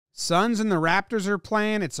Suns and the Raptors are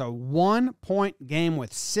playing. It's a 1-point game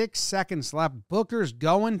with 6 seconds left. Booker's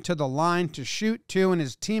going to the line to shoot 2, and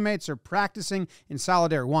his teammates are practicing in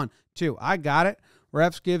solidarity. 1, 2, I got it.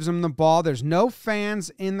 Refs gives him the ball. There's no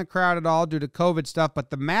fans in the crowd at all due to COVID stuff,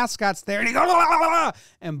 but the mascot's there, and he goes,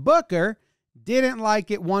 and Booker didn't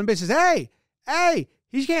like it one bit. Says, hey,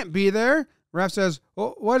 he can't be there. Ref says,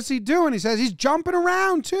 well, what is he doing? He says, he's jumping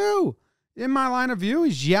around too. In my line of view,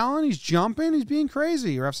 he's yelling, he's jumping, he's being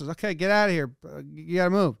crazy. Ref says, okay, get out of here. You got to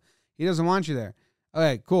move. He doesn't want you there.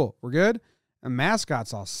 Okay, cool. We're good? And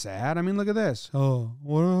mascot's all sad. I mean, look at this. Oh,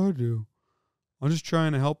 what do I do? I'm just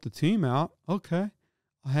trying to help the team out. Okay,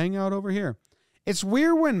 I'll hang out over here. It's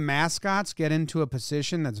weird when mascots get into a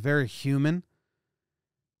position that's very human.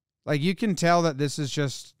 Like, you can tell that this is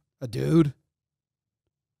just a dude.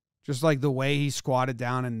 Just like the way he squatted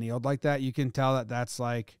down and kneeled like that, you can tell that that's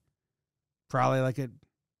like probably like a,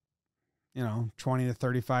 20 to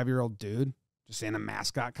 35-year-old dude just in a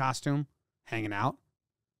mascot costume hanging out.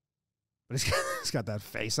 But he's got that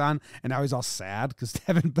face on, and now he's all sad because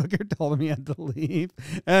Devin Booker told him he had to leave.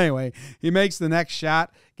 Anyway, he makes the next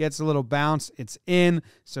shot, gets a little bounce. It's in,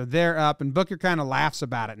 so they're up, and Booker kind of laughs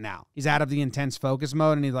about it now. He's out of the intense focus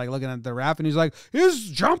mode, and he's like looking at the ref, and he's like,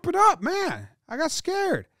 he's jumping up, man. I got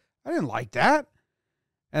scared. I didn't like that.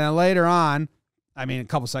 And then later on, a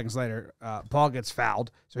couple seconds later, Paul gets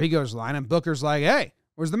fouled. So he goes to the line, and Booker's like, hey,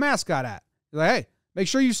 where's the mascot at? He's like, hey, make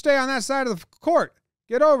sure you stay on that side of the court.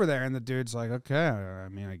 Get over there. And the dude's like, okay,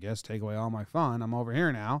 I guess take away all my fun. I'm over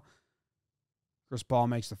here now. Chris Paul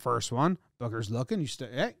makes the first one. Booker's looking.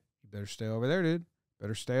 Hey, you better stay over there, dude.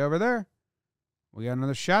 Better stay over there. We got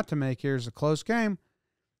another shot to make here. It's a close game.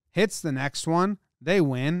 Hits the next one. They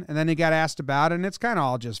win, and then he got asked about it, and it's kind of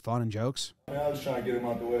all just fun and jokes. I was trying to get him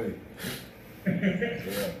out the way.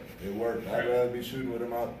 Yeah, it worked. I'd rather be shooting with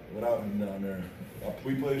him without him down there.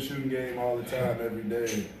 We play a shooting game all the time, every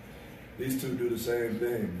day. These two do the same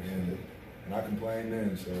thing, and I complain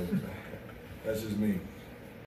then, so that's just me.